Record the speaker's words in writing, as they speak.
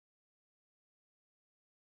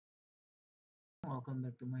Welcome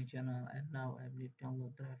back to my channel, and now I need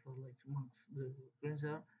download driver Lexmark the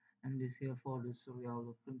printer, and this here for the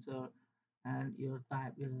serial printer, and you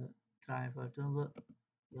type the driver download,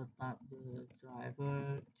 you type the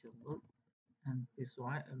driver download, and this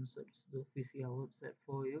why I'm search the official website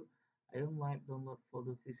for you. I am like download for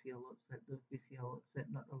the official website. The official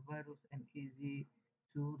website not a virus and easy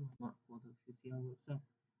to download for the official website.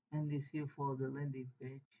 And this here for the landing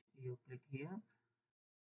page, you click here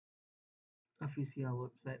official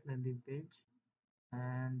website landing page,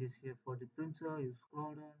 and this here for the printer you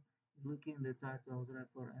scroll down, looking the title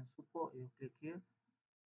driver and support, you click here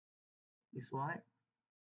this why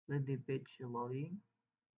landing page loading,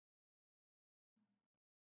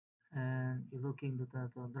 and you're looking the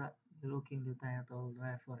title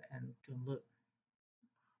driver and download,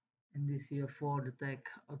 and this here for the tag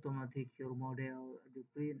automatic your model the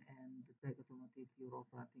print and the tag automatic your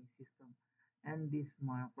operating system, and this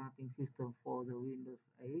my operating system for the Windows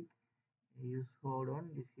 8. You scroll down,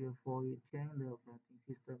 this here for you change the operating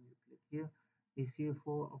system, you click here. This here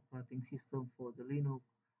for operating system for the Linux,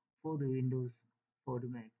 for the Windows, for the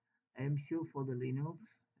Mac. I am sure for the Linux,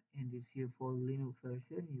 and this here for Linux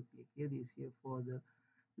version, you click here. This here for the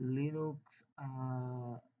Linux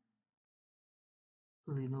uh,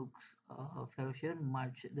 Linux version,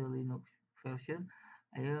 match the Linux version.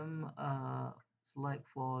 I am select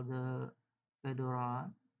for the Fedora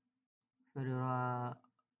Fedora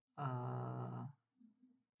uh,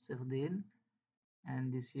 17,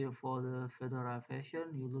 and this year for the Fedora version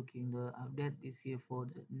you looking the update, this year for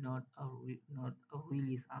the not a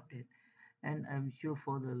release update, and I'm sure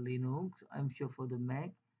for the Linux, I'm sure for the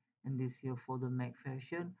Mac, and this here for the Mac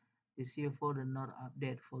version, this here for the not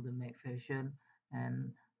update for the Mac version,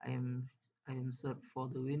 and I am I am search for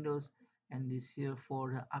the Windows, and this here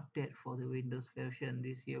for the update for the Windows version,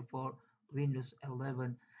 this here for Windows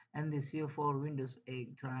 11, and this here for Windows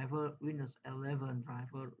 8 driver, Windows 11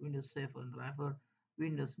 driver, Windows 7 driver,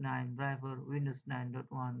 Windows 9 driver, Windows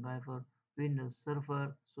 9.1 driver, Windows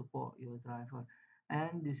Server support your driver.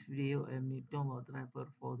 And this video I need download driver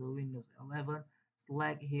for the Windows 11.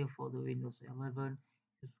 Select here for the Windows 11.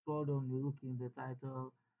 You scroll down, you look in the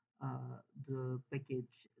title, the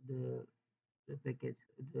package, the package,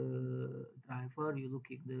 the driver. You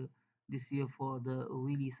looking the this here for the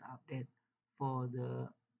release update for the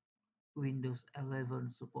Windows 11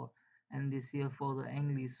 support, and this here for the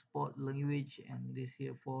English support language, and this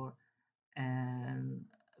here for and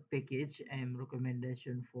package and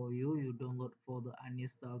recommendation for you. You download for the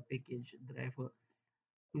uninstall package driver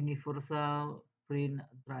universal print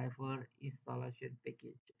driver installation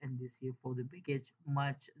package, and this here for the package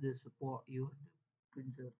match the support your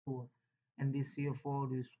printer for, and this here for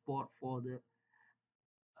the support for the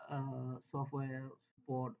software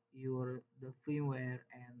support your the firmware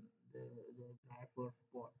and the driver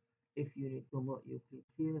support. If you need to download, you click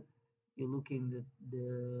here, you looking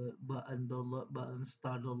the button download button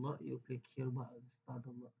start download, you click here button start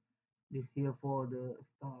download, this here for the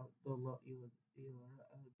start download your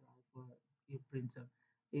driver your printer.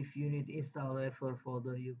 If you need install driver for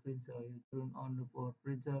the your printer, you turn on the power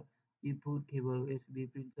printer, you put cable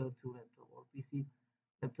USB printer to laptop or PC.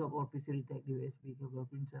 Laptop or PC detect the USB cable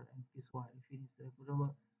printer and this one. If you finish there for the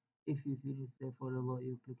load, if you finish there for the load,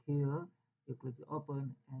 you click here, you click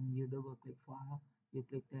open, and you double click file, you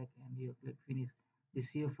click tag, and you click finish. This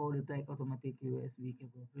here for the tag automatic USB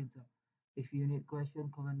cable printer. If you need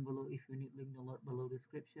question, comment below. If you need link, download below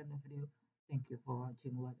description of video. Thank you for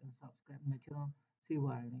watching. Like and subscribe my channel. See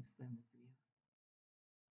you next time.